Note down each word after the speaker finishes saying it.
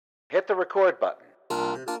Hit the record button.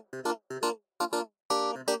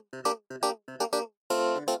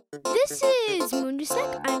 This is Moon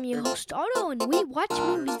Snack. I'm your host Otto, and we watch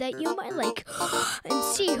movies that you might like and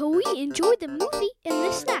see how we enjoy the movie in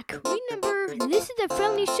the snack. Remember, this is a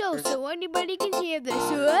friendly show, so anybody can hear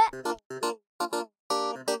this.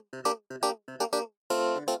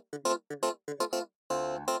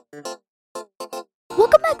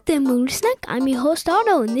 Welcome back to Moon Snack. I'm your host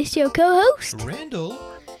Otto, and this is your co-host Randall.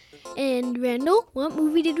 And Randall, what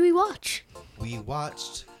movie did we watch? We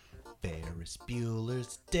watched Ferris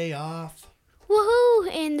Bueller's Day Off. Woohoo!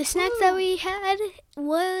 And the snack that we had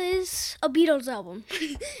was a Beatles album.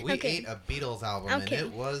 We Okay. ate a Beatles album, Okay. and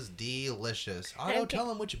it was delicious. Otto, Okay. tell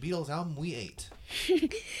them which Beatles album we ate.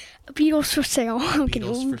 Beatles for sale.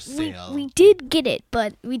 Beatles for sale. We did get it,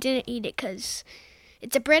 but we didn't eat it because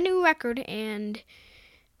it's a brand new record, and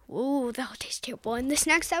that would taste terrible. And the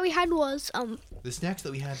snacks that we had was The snacks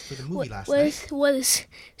that we had for the movie last was night. was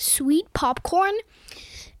sweet popcorn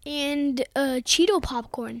and Cheeto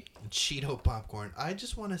popcorn. Cheeto popcorn. I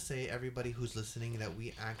just want to say, everybody who's listening, that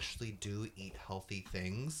we actually do eat healthy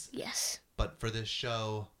things. Yes. But for this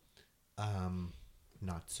show,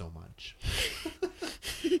 not so much.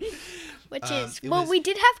 Which we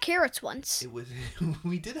did have carrots once. It was.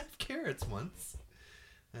 We did have carrots once.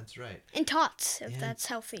 That's right. And tots, if And that's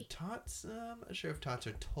healthy. Tots, I'm not sure if tots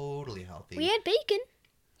are totally healthy. We had bacon,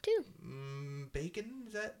 too. Bacon,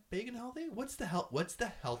 is that bacon healthy? What's the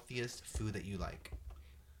healthiest food that you like?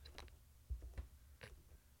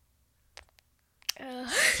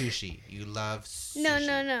 Sushi. You love sushi.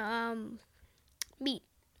 No. Meat.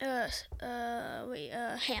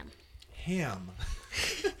 Ham. Ham.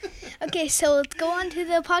 Okay, so let's go on to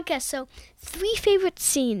the podcast. So, 3 favorite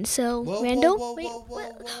scenes. So, Whoa, Randall.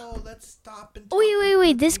 whoa. Let's stop and Oh, wait.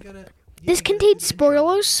 We This gotta contains do the intro.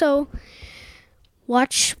 spoilers. So,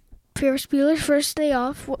 watch Ferris Bueller's first day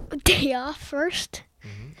off. Day off first.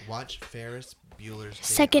 Watch Ferris Bueller's Day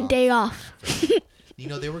Second Off. day off. You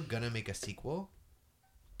know, they were gonna make a sequel,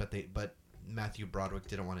 but Matthew Broderick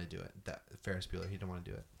didn't want to do it. That Ferris Bueller, he didn't want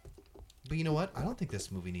to do it. But you know what? I don't think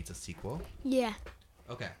this movie needs a sequel. Yeah.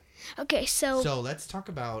 Okay. Okay, so So let's talk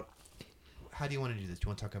about, how do you want to do this? Do you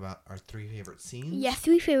want to talk about our 3 favorite scenes? yeah,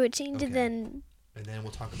 3 favorite scenes, Okay. and And then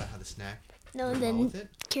we'll talk about how the snack then went well with it.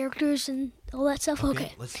 characters and all that stuff.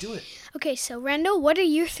 Okay. Let's do it. Okay, so Randall, what are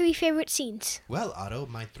your 3 favorite scenes? Well, Otto,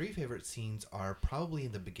 my 3 favorite scenes are probably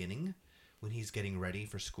in the beginning, when he's getting ready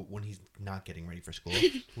for school, when he's not getting ready for school,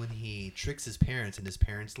 when he tricks his parents and his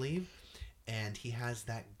parents leave, and he has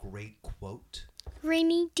that great quote.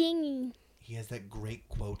 Rainy Dingy. He has that great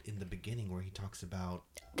quote in the beginning where he talks about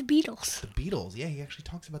The Beatles. the Beatles. Yeah, he actually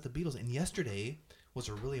talks about the Beatles. And yesterday was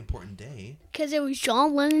a really important day. Because it was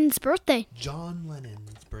John Lennon's birthday. John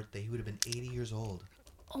Lennon's birthday. He would have been 80 years old.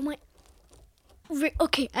 Oh my.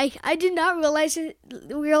 Okay, I did not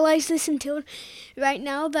realize this until right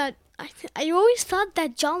now that I always thought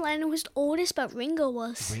that John Lennon was the oldest, but Ringo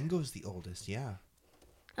was. Ringo's the oldest, yeah.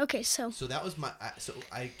 Okay, so So that was my... So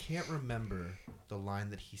I can't remember the line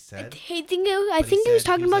that he said. I think it was said-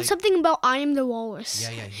 talking he was about like- something about I am the walrus. Yeah,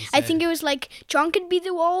 he I said... think it was like John could be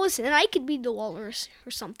the walrus and I could be the walrus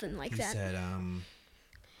or something like He that. said,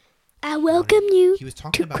 I welcome you he was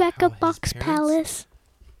talking to about how Cracker his Box parents Palace.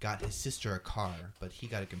 got his sister a car, but he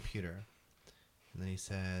got a computer. And then he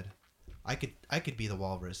said, I could be the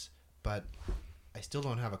walrus, but I still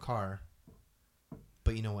don't have a car.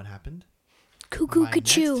 But you know what happened? Cuckoo My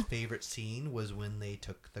Cuckoo. next favorite scene was when they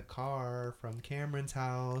took the car from Cameron's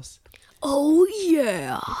house. Oh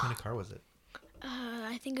yeah. What kind of car was it?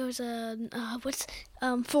 I think it was a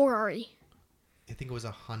Ferrari. I think it was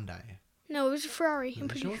a Hyundai. No, it was a Ferrari. You I'm sure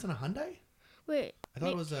pretty it wasn't a Hyundai? Wait. I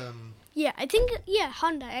thought it was Yeah, I think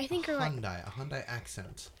Hyundai. I think you're right. Hyundai, a Hyundai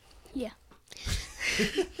accent. Yeah.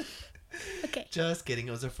 Okay. Just kidding,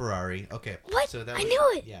 it was a Ferrari. Okay. What? So that I was,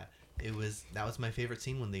 knew it. Yeah. That was my favorite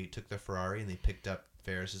scene, when they took the Ferrari and they picked up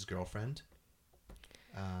Ferris's girlfriend.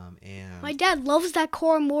 And My dad loves that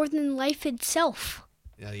car more than life itself.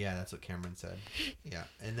 yeah, that's what Cameron said. Yeah.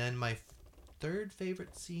 And then my 3rd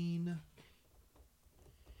favorite scene,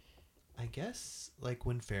 I guess, like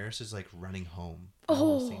when Ferris is like running home. The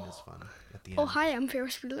whole scene is fun at the end. Oh, hi, I'm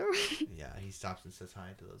Ferris Bueller. Yeah, he stops and says hi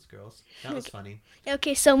to those girls. That was funny.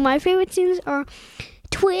 Okay, so my favorite scenes are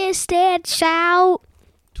Twisted Shout.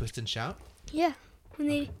 Twist and shout. Yeah, when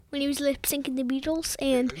he was lip syncing the Beatles,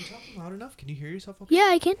 and Are you talking loud enough? Can you hear yourself okay? yeah,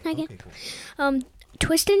 I can. Okay, cool.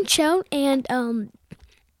 Twist and Shout, and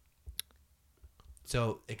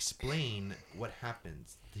So explain what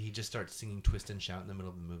happens. Did he just start singing Twist and Shout in the middle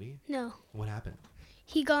of the movie? no, What happened?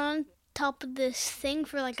 he got on top of this thing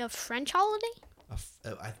for like a French holiday.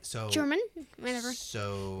 German, whatever.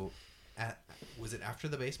 So, was it after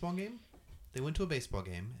the baseball game? They went to a baseball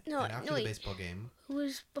game. No, and after the baseball game, it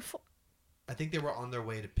was before. I think they were on their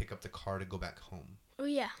way to pick up the car to go back home. Oh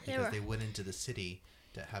yeah, because they went into the city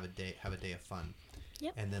to have a day of fun.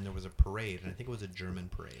 Yep. And then there was a parade, and I think it was a German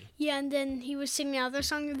parade. Yeah, and then he was singing another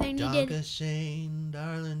song, and then Dankeschön,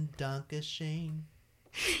 darling, Dankeschön.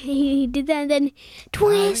 He did that, and then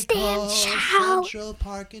twist and shout. Central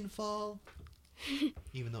Park in fall.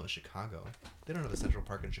 Even though it's Chicago, they don't have a Central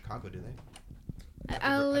Park in Chicago, do they?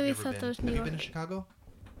 I literally thought that was New Have York. you been to Chicago?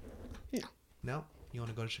 No. No? You want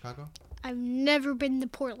to go to Chicago? I've never been to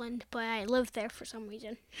Portland, but I lived there for some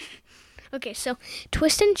reason. Okay, so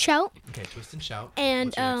twist and shout. Okay, twist and shout. And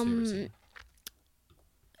What's your next favorite scene?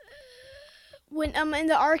 when in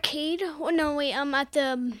the arcade. Oh no, wait. At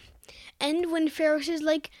the end when Ferris is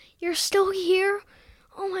like, "You're still here?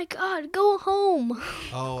 Oh my God, go home."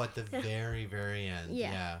 Oh, at the very, very end.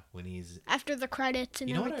 Yeah. Yeah, when he's... After the credits and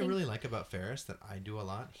You know everything. what I really like about Ferris that I do a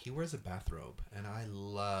lot? He wears a bathrobe, and I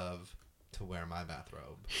love to wear my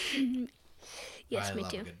bathrobe. Yes, I me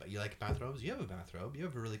love too. a good you like bathrobes? You have a bathrobe. You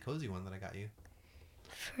have a really cozy one that I got you.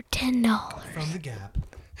 For $10. From the Gap.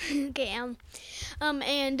 Okay,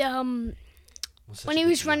 and Was such when a he good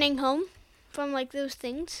was deal. running home from like those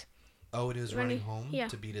things. Oh, and he was running home yeah.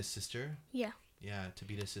 to beat his sister? Yeah. Yeah, to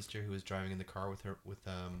beat his sister who was driving in the car with her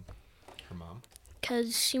mom.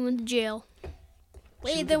 Cause she went to jail. She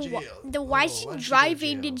Wait, went to jail. why Oh, she why'd she go to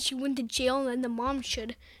driving? jail? Did she went to jail and then the mom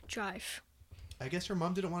should drive? I guess her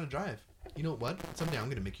mom didn't want to drive. You know what? Someday I'm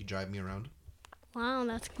gonna make you drive me around. Wow,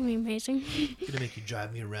 that's gonna be amazing. I'm gonna make you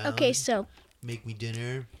drive me around. Okay, so Make me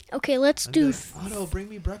dinner. let's I'd do. be like, oh no, bring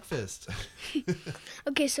me breakfast.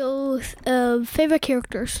 Okay, so favorite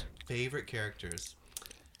characters. Favorite characters.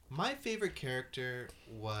 My favorite character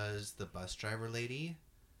was the bus driver lady,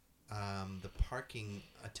 the parking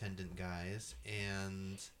attendant guys,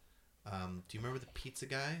 and do you remember the pizza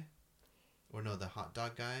guy? Or no, the hot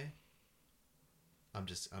dog guy? I'm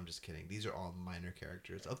just kidding. These are all minor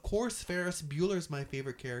characters. Of course, Ferris Bueller's my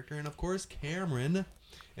favorite character, and of course Cameron,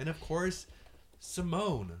 and of course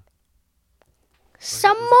Simone.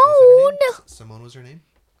 Simone. Simone was her name?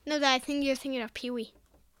 No, that I think you're thinking of Pee Wee.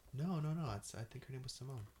 No. I think her name was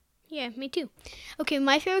Simone. Yeah, me too. Okay,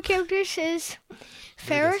 my favorite characters is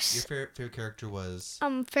Ferris. Your favorite character was...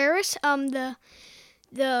 Ferris.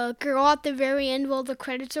 The girl at the very end while the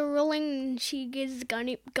credits are rolling, and she gives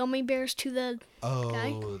gummy bears to the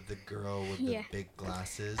guy. the girl with the big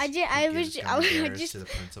glasses. I to the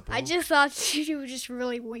principal. I just thought she was just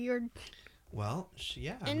really weird. Well,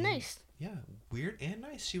 Nice. Yeah, weird and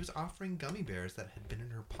nice. She was offering gummy bears that had been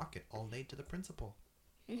in her pocket all day to the principal.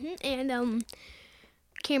 And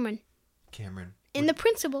Cameron. Cameron. And the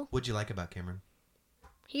principal. What'd you like about Cameron?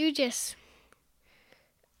 He was just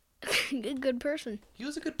a good person. He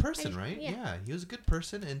was a good person, right? Yeah. He was a good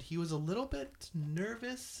person, and he was a little bit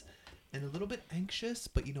nervous and a little bit anxious,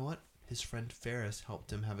 but you know what? His friend Ferris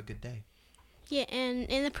helped him have a good day. Yeah, and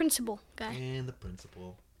the principal guy. And the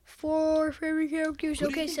principal. 4 favorite characters.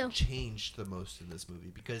 Who do you think changed the most in this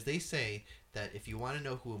movie? Because they say that if you want to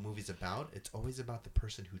know who a movie's about, it's always about the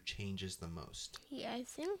person who changes the most. Yeah, I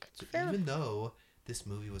think it's So fair. even though this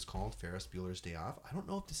movie was called Ferris Bueller's Day Off, I don't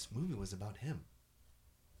know if this movie was about him.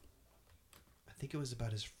 I think it was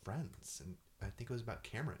about his friends, and I think it was about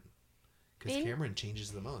Cameron. Because Cameron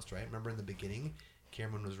changes the most, right? Remember in the beginning,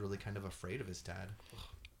 Cameron was really kind of afraid of his dad. Ugh.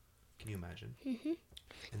 Can you imagine? Mm-hmm.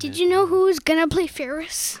 And Did then- you know who was gonna play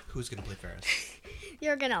Ferris? Who's going to play Ferris?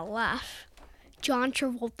 You're gonna laugh. John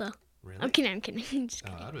Travolta. Really? I'm kidding. I'm just Oh,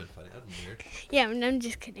 kidding. that would have been funny. That would have been weird. Yeah, I'm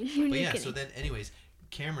just kidding. I'm But just yeah, kidding. so then, anyways,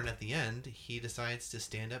 Cameron at the end, he decides to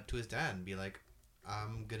stand up to his dad and be like,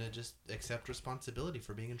 I'm going to just accept responsibility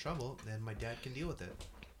for being in trouble, and my dad can deal with it.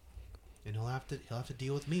 And he'll have to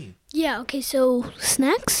deal with me. Yeah. Okay. So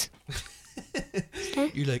snacks.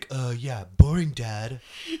 You're like, yeah, boring, Dad.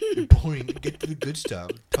 Boring. Get to the good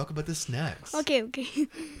stuff. Talk about the snacks. Okay. I'm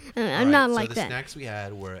Alright, not so like the that. snacks we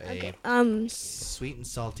had were Okay. sweet and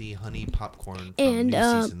salty honey popcorn from And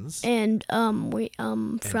New Seasons. and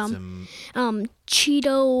And from some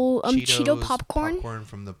Cheeto Cheetos popcorn.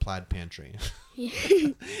 from the Plaid Pantry.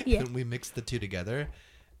 Yeah. And we mixed the two together,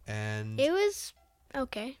 and It was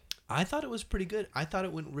okay. I thought it was pretty good. I thought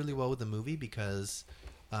it went really well with the movie because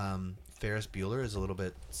Ferris Bueller is a little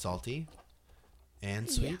bit salty and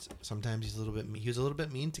sweet. Yeah. Sometimes he was a little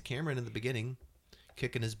bit mean to Cameron in the beginning,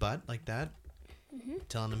 kicking his butt like that,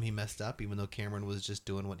 telling him he messed up, even though Cameron was just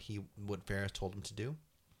doing what Ferris told him to do.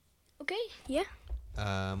 Okay. Yeah.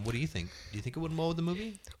 What do you think? Do you think it went well with the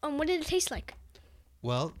movie? What did it taste like?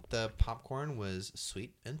 Well, the popcorn was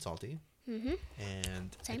sweet and salty. Mhm.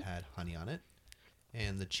 And Same. it had honey on it.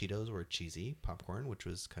 And the Cheetos were cheesy popcorn, which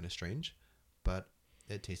was kind of strange, but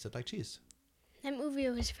it tasted like cheese. That movie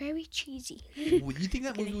was very cheesy. You think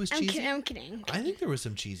that movie was cheesy? I'm kidding. I think there were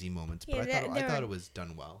some cheesy moments, but Yeah, I thought it was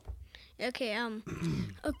done well. Okay.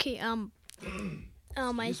 Excuse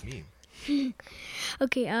me.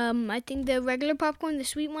 Okay. I think the regular popcorn, the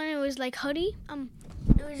sweet one, it was like honey.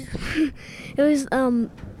 It was a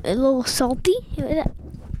little salty,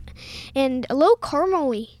 and a little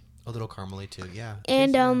caramely. A little caramely too, yeah.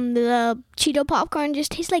 And Tastes, the Cheeto popcorn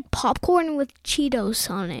just tastes like popcorn with Cheetos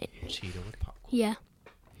on it. Cheeto with popcorn. Yeah.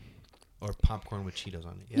 Or popcorn with Cheetos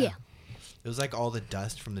on it. Yeah. It was like all the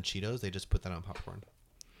dust from the Cheetos, they just put that on popcorn.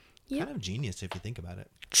 Yep. Kind of genius if you think about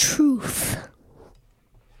it. Truth.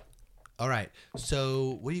 All right.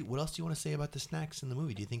 So, what else do you want to say about the snacks in the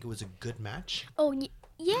movie? Do you think it was a good match? Oh yeah.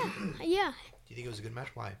 Do you think it was a good match?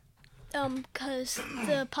 Why? 'Cause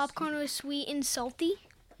the popcorn was sweet and salty.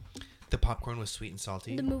 The popcorn was sweet and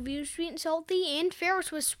salty. The movie was sweet and salty, and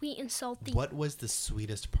Ferris was sweet and salty. What was the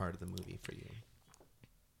sweetest part of the movie for you?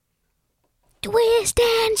 Twist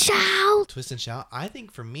and shout. Twist and shout. I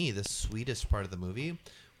think for me, the sweetest part of the movie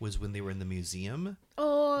was when they were in the museum.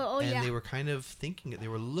 And and they were kind of thinking, they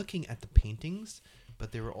were looking at the paintings,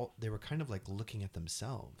 but they were kind of like looking at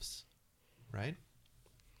themselves, right?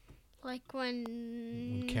 Like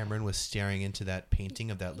when Cameron was staring into that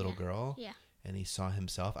painting of that little girl, Yeah. and he saw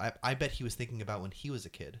himself. I bet he was thinking about when he was a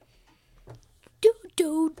kid.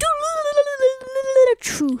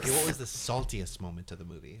 Truth. Okay, what was the saltiest moment of the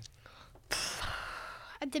movie?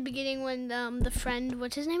 At the beginning, when the friend,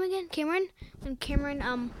 what's his name again? Cameron.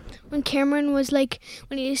 When Cameron was like,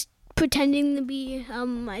 when he was pretending to be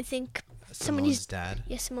I think Simone's dad.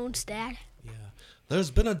 Yeah, Simone's dad. Yeah. There's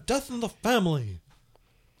been a death in the family.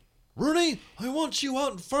 Rooney, I want you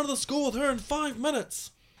out in front of the school with her in 5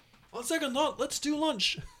 minutes. On second thought, let's do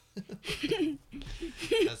lunch.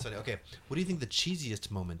 That's funny. Okay, what do you think the cheesiest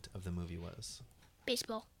moment of the movie was?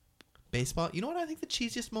 Baseball. Baseball? You know what I think the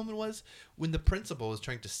cheesiest moment was? When the principal was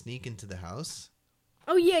trying to sneak into the house.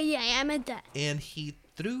 Oh yeah, I meant that. And he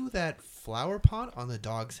threw that flower pot on the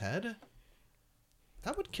dog's head.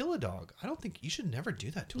 That would kill a dog. I don't think you should never do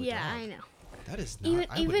that to a dog. Yeah, I know. That is not.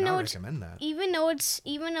 I would not recommend that. Even though it's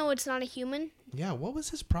not a human. Yeah, what was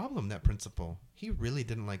his problem, that principal? He really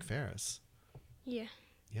didn't like Ferris. Yeah.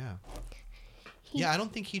 Yeah. I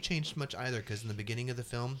don't think he changed much either, because in the beginning of the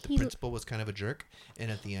film, the principal was kind of a jerk,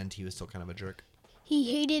 and at the end, he was still kind of a jerk.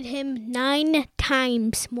 He hated him 9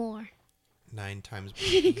 times more. 9 times more.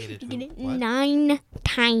 He hated who? What? 9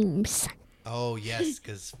 times. Oh, yes,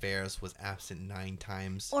 because Ferris was absent 9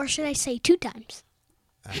 times. Or should I say 2 times?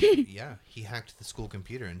 Yeah, he hacked the school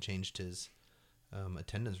computer and changed his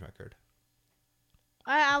attendance record.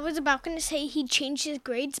 I was about going to say he changed his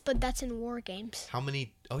grades, but that's in War Games. How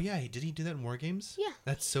many? Oh, yeah, did he do that in War Games? Yeah.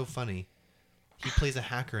 That's so funny. He plays a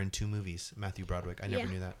hacker in 2 movies, Matthew Broderick. I never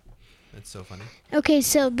knew that. That's so funny. Okay,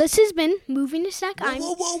 so this has been Movie to Snack.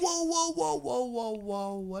 Whoa.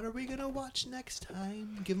 What are we going to watch next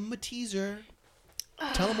time? Give them a teaser.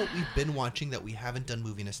 Tell them what we've been watching that we haven't done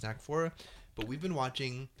Movie to Snack for, but we've been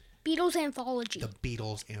watching Beatles Anthology. The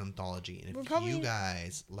Beatles Anthology. And if you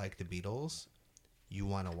guys like the Beatles, you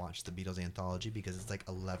want to watch the Beatles Anthology because it's like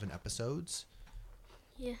 11 episodes.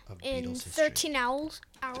 Yeah. Of In Beatles history. 13 hours.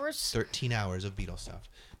 13 hours of Beatles stuff.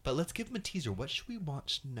 But let's give them a teaser. What should we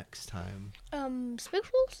watch next time?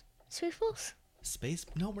 Spaceballs? Space?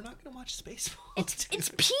 No, we're not going to watch Spaceballs. It's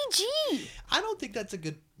PG. I don't think that's a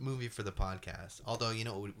good movie for the podcast. Although, you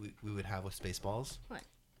know what we would have with Spaceballs? What?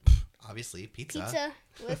 Obviously, pizza. Pizza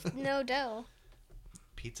with no dough.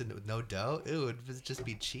 Pizza with no dough? Ew, it would just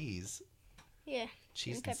be cheese. Yeah.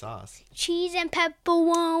 Cheese and sauce. Cheese and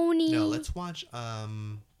pepperoni. No, let's watch, what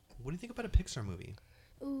do you think about a Pixar movie?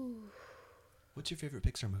 Ooh. What's your favorite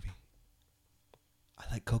Pixar movie? I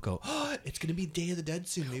like Coco. It's going to be Day of the Dead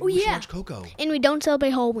soon. Maybe Oh, we should yeah. watch Coco. And we don't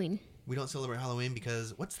celebrate Halloween. We don't celebrate Halloween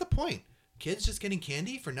because what's the point? Kids just getting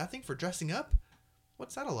candy for nothing for dressing up?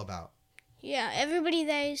 What's that all about? Yeah, everybody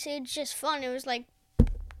that said it's just fun. It was like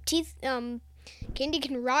teeth. Candy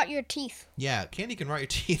can rot your teeth. Yeah, candy can rot your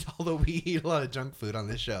teeth. Although we eat a lot of junk food on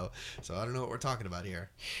this show, so I don't know what we're talking about here.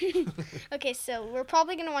 Okay, so we're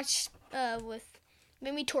probably gonna watch with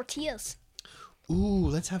maybe tortillas. Ooh,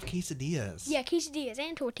 let's have quesadillas. Yeah, quesadillas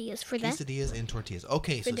and tortillas for that. Quesadillas and tortillas.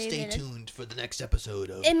 Okay, so stay tuned for the next episode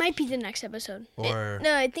of. It might be the next episode.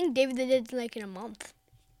 No, I think David the Dead's like in a month.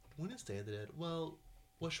 When is Day of the Dead? Well,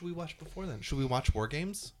 what should we watch before then? Should we watch War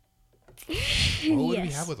Games? What do we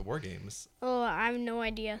have with War Games? Oh, I have no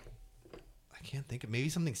idea. I can't think of maybe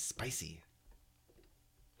something spicy.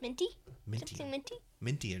 Minty? Minty. Something minty?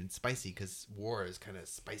 minty and spicy because war is kind of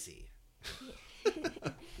spicy.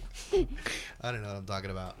 I don't know what I'm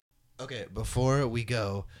talking about. Okay, before we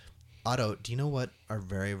go, Otto, do you know what our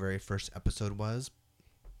very, very first episode was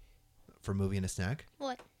for Movie and a Snack?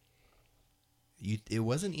 What? It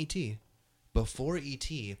wasn't E.T. Before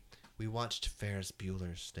E.T., we watched Ferris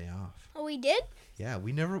Bueller's Day Off. Oh, we did? Yeah,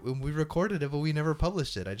 we recorded it, but we never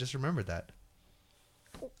published it. I just remembered that.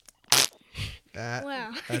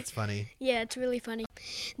 Wow. That's funny. Yeah, it's really funny.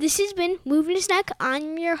 This has been Movie and a Snack.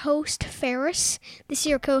 I'm your host, Ferris. This is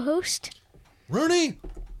your co-host. Rooney,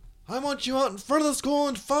 I want you out in front of the school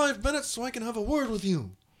in 5 minutes so I can have a word with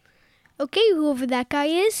you. Okay, whoever that guy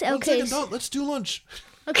is. One Okay. second thought, let's do lunch.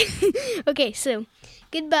 Okay. Okay, so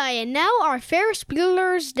goodbye. And now our Ferris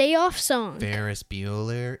Bueller's Day Off song. Ferris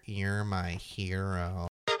Bueller, you're my hero.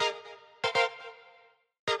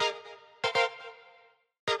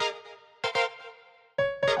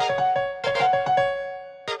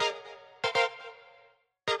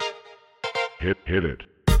 Hit it.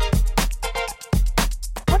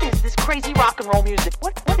 What is this crazy rock and roll music?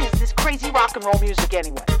 What is this crazy rock and roll music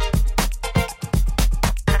anyway?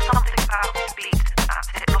 There's something about this beat that's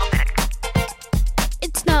hypnotic.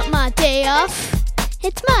 It's not my day off.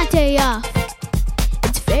 It's my day off.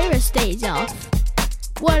 It's Ferris days off.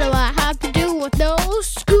 What do I have to do with no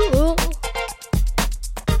school?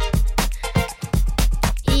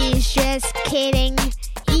 He's just kidding.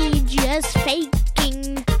 He's just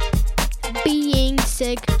faking being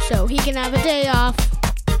sick so he can have a day off.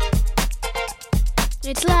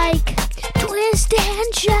 It's like twist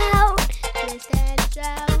and shout. Twist and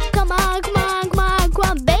shout. Come on, come on, come on, come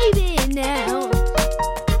on, baby now.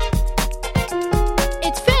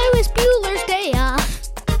 It's Ferris Bueller's Day Off.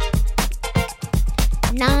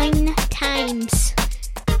 9 times.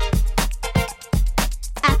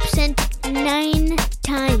 Absent 9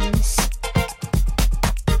 times.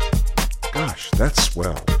 Gosh, that's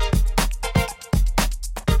swell.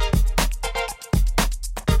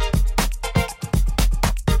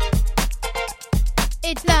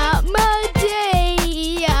 It's not my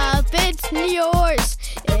day off, it's yours.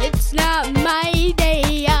 It's not my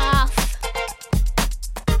day off.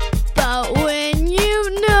 But when you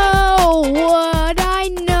know what I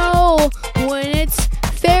know, when it's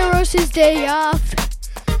Ferris's day off.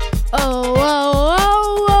 Oh, oh,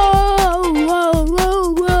 oh, oh, oh,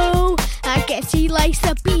 oh, oh. I guess he likes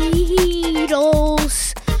the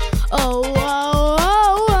Beatles. Oh, oh,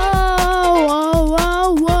 oh, oh, oh,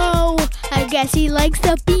 oh, oh. I guess he likes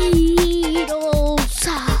the Beatles.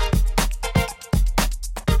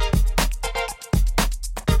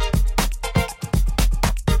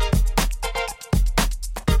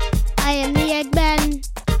 I am the Eggman.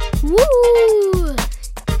 Woo!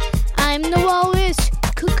 I'm the walrus.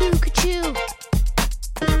 Cuckoo, cuckoo.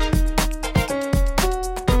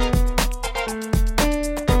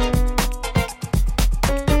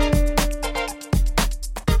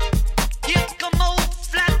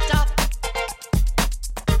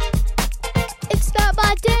 It's not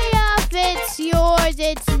my day off, it's yours.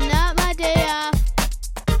 It's not my day off.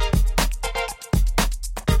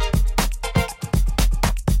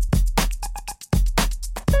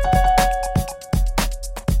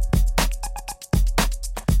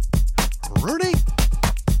 Rooney,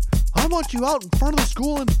 I want you out in front of the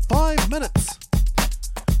school in 5 minutes.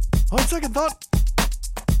 On second thought,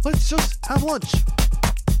 let's just have lunch.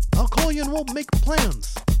 I'll call you and we'll make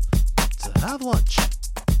plans to have lunch.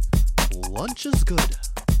 Lunch is good.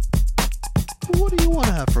 What do you want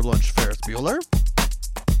to have for lunch, Ferris Bueller?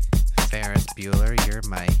 Ferris Bueller, you're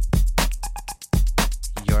my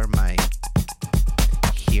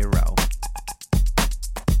hero.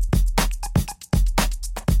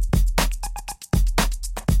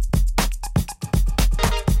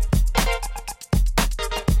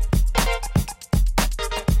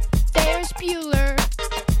 Ferris Bueller.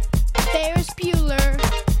 Ferris Bueller.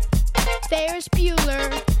 Ferris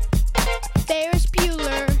Bueller. Ferris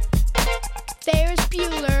Bueller. Ferris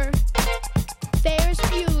Bueller. Ferris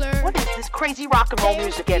Bueller. What is this crazy rock and roll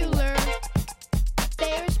Ferris music anyway? Bueller.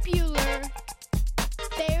 Ferris Bueller.